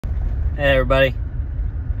Hey everybody,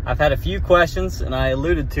 I've had a few questions and I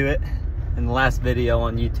alluded to it in the last video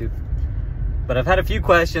on YouTube, but I've had a few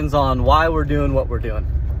questions on why we're doing what we're doing.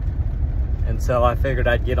 And so I figured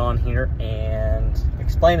I'd get on here and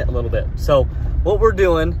explain it a little bit. So what we're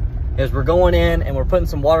doing is we're going in and we're putting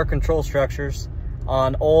some water control structures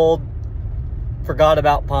on old, forgot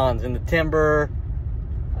about ponds in the timber.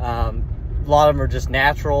 A lot of them are just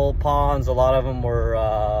natural ponds. A lot of them were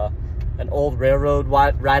an old railroad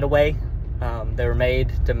right away. They were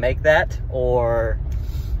made to make that, or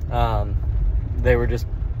they were just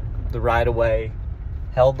the right of way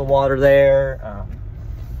held the water there.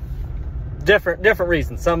 Different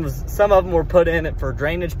reasons. Some of them were put in it for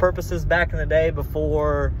drainage purposes back in the day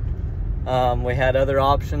before we had other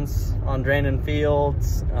options on draining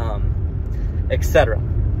fields, etc.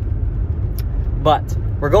 But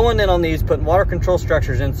we're going in on these, putting water control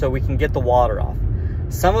structures in so we can get the water off.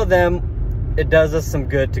 Some of them, it does us some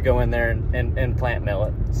good to go in there and plant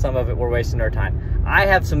millet. Some of it we're wasting our time. I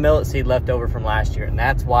have some millet seed left over from last year, and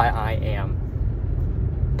that's why I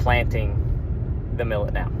am planting the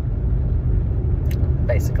millet now,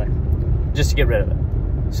 basically, just to get rid of it.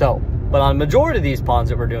 So, but on the majority of these ponds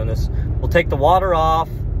that we're doing this, we'll take the water off.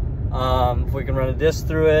 If we can run a disc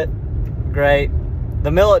through it, great.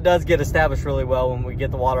 The millet does get established really well when we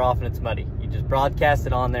get the water off and it's muddy. You just broadcast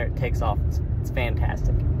it on there, it takes off. It's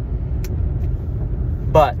fantastic.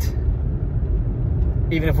 But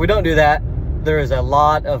even if we don't do that, there is a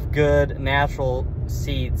lot of good natural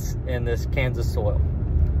seeds in this Kansas soil.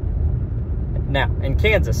 Now, in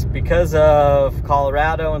Kansas, because of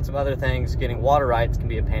Colorado and some other things, getting water rights can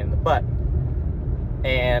be a pain in the butt.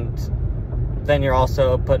 And then you're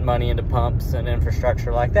also putting money into pumps and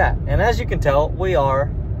infrastructure like that. And as you can tell, we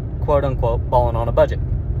are, quote unquote, balling on a budget.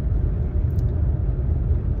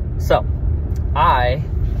 So,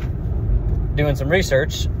 doing some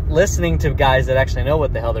research, listening to guys that actually know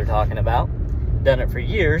what the hell they're talking about, done it for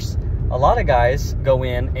years. A lot of guys go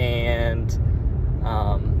in and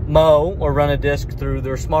mow or run a disc through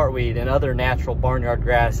their smartweed and other natural barnyard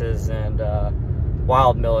grasses and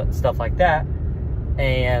wild millet and stuff like that.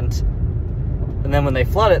 And then when they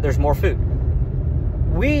flood it, there's more food.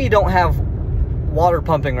 We don't have water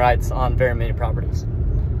pumping rights on very many properties.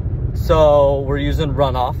 So we're using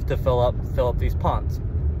runoff to fill up these ponds.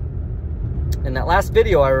 In that last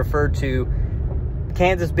video, I referred to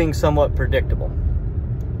Kansas being somewhat predictable.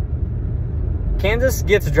 Kansas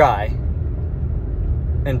gets dry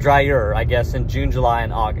and drier, I guess, in June, July,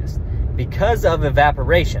 and August because of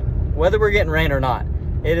evaporation. Whether we're getting rain or not,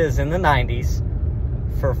 it is in the 90s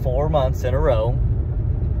for 4 months in a row.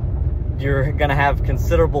 You're gonna have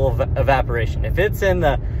considerable evaporation. If it's in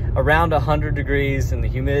the around 100 degrees and the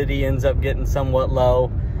humidity ends up getting somewhat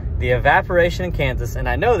low, the evaporation in Kansas, and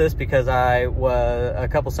I know this because I was a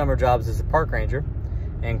couple summer jobs as a park ranger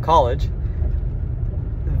in college,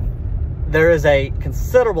 there is a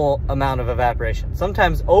considerable amount of evaporation,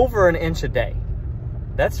 sometimes over an inch a day.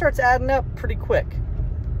 That starts adding up pretty quick.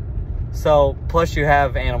 So, plus you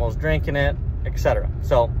have animals drinking it, etc.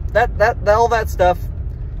 So all that stuff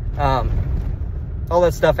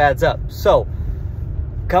adds up. So,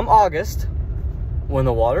 come August, when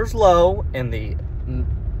the water's low and the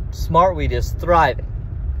smartweed is thriving.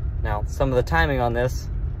 Now, some of the timing on this,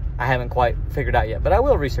 I haven't quite figured out yet, but I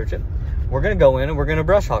will research it. We're gonna go in and we're gonna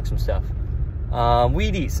brush hog some stuff,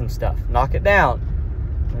 weed eat some stuff, knock it down.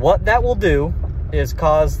 What that will do is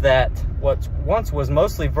cause that what once was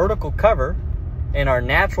mostly vertical cover in our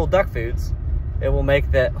natural duck foods, it will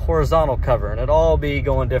make that horizontal cover and it'll all be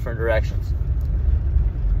going different directions.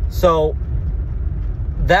 So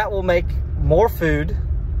that will make more food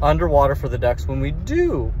underwater for the ducks when we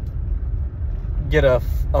do get a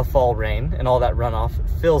fall rain and all that runoff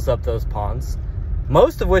fills up those ponds,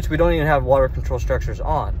 most of which we don't even have water control structures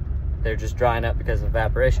on. They're just drying up because of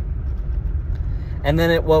evaporation. And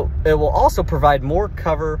then it will also provide more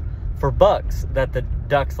cover for bugs that the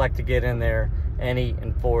ducks like to get in there and eat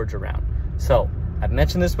and forage around. So I've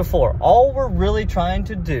mentioned this before. All we're really trying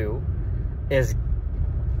to do is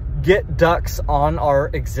get ducks on our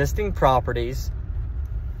existing properties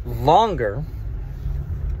longer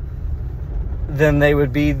than they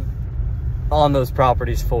would be on those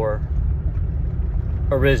properties for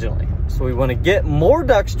originally. So we want to get more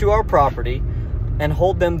ducks to our property and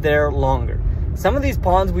hold them there longer. Some of these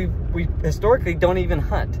ponds we historically don't even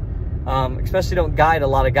hunt, especially don't guide a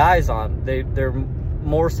lot of guys on. They're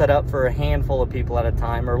more set up for a handful of people at a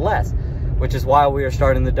time or less, which is why we are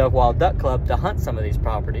starting the Wild Duck Club to hunt some of these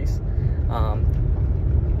properties.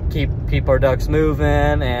 Keep our ducks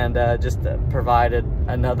moving and just provided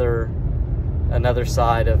another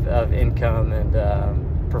side of income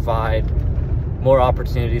and provide more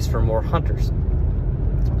opportunities for more hunters.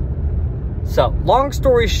 So, long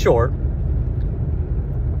story short,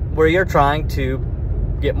 we're trying to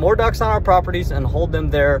get more ducks on our properties and hold them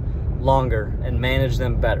there longer and manage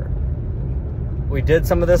them better. We did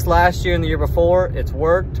some of this last year and the year before. It's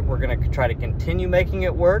worked. We're going to try to continue making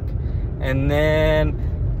it work. And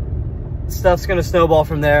then stuff's going to snowball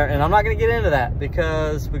from there. And I'm not going to get into that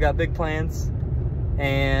because we got big plans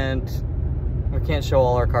and we can't show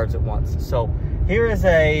all our cards at once. So here's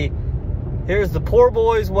the poor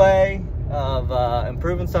boy's way of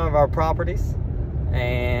improving some of our properties.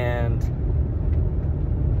 And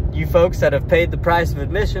you folks that have paid the price of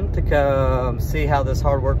admission to come see how this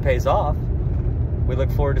hard work pays off, we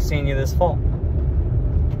look forward to seeing you this fall.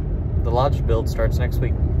 The lodge build starts next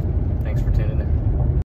week. Thanks for tuning in.